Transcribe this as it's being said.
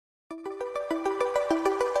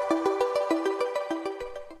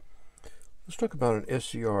Let's talk about an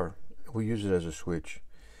SCR. We use it as a switch.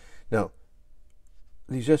 Now,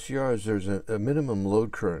 these SCRs, there's a minimum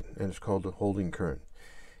load current, and it's called the holding current.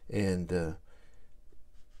 And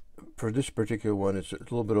for this particular one, it's a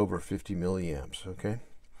little bit over 50 milliamps, okay?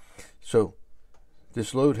 So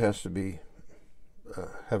this load has to be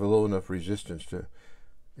have a low enough resistance to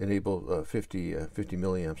enable 50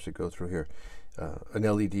 milliamps to go through here. An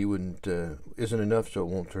LED isn't enough, so it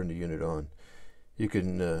won't turn the unit on. You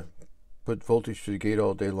can put voltage to the gate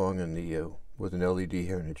all day long in with an LED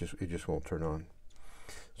here, and it just won't turn on.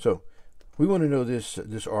 So we want to know this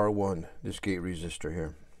R1, this gate resistor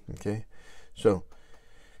here. Okay, so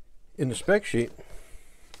in the spec sheet,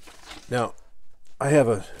 now I have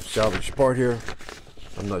a salvaged part here.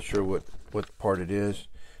 I'm not sure what part it is,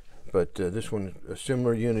 but this one, a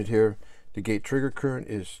similar unit here. The gate trigger current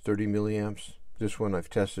is 30 milliamps. This one I've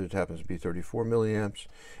tested, it happens to be 34 milliamps.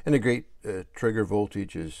 And the gate trigger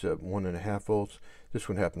voltage is 1.5 volts. This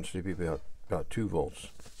one happens to be about 2 volts.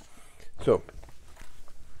 So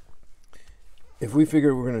if we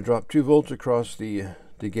figure we're going to drop 2 volts across the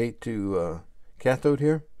gate to cathode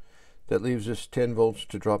here, that leaves us 10 volts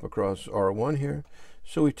to drop across R1 here.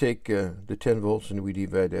 So we take the 10 volts and we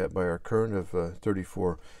divide that by our current of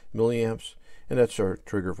 34 milliamps, and that's our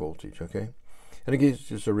trigger voltage, okay? And it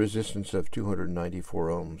gives us a resistance of 294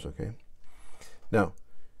 ohms, okay? Now,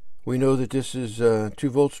 we know that this is 2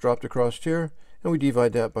 volts dropped across here, and we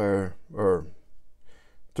divide that by our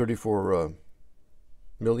 34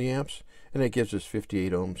 milliamps, and that gives us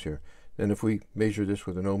 58 ohms here. And if we measure this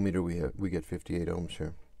with an ohm meter, we get 58 ohms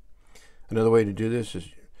here. Another way to do this is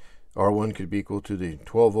R1 could be equal to the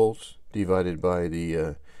 12 volts divided by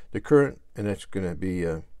the current, and that's going to be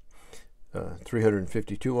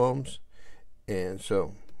 352 ohms. And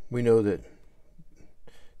so we know that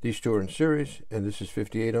these two are in series, and this is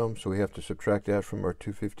 58 ohms, so we have to subtract that from our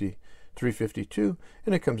 352,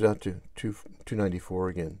 and it comes out to 294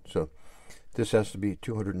 again. So this has to be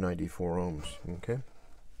 294 ohms, okay?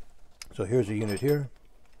 So here's a unit here.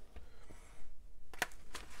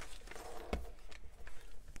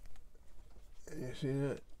 You see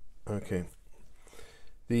that? Okay.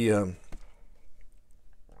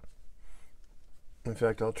 In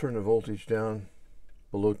fact, I'll turn the voltage down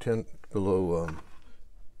below 12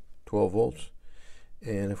 volts,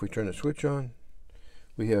 and if we turn the switch on,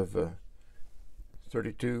 we have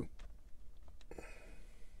 33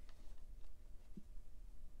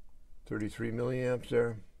 milliamps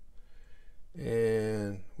there,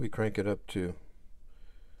 and we crank it up to,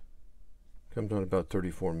 comes on about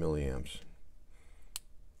 34 milliamps.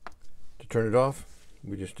 To turn it off,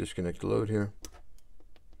 we just disconnect the load here,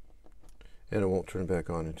 and it won't turn back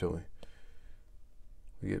on until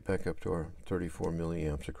we get back up to our 34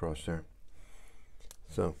 milliamps across there.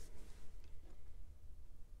 So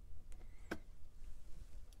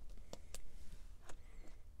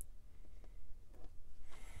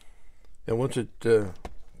and once it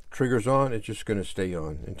triggers on, it's just going to stay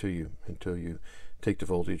on until you take the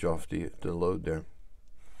voltage off the load there.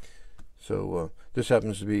 So this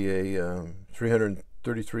happens to be a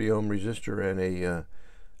 333 ohm resistor and a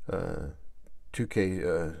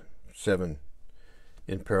 2K7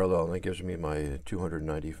 in parallel, and that gives me my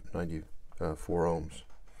 294 ohms.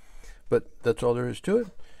 But that's all there is to it.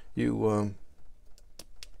 You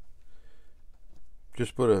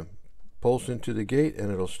just put a pulse into the gate, and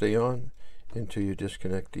it'll stay on until you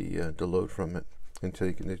disconnect the load from it, until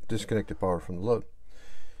you can disconnect the power from the load.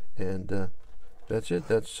 And that's it.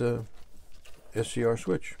 That's SCR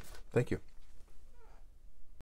switch. Thank you.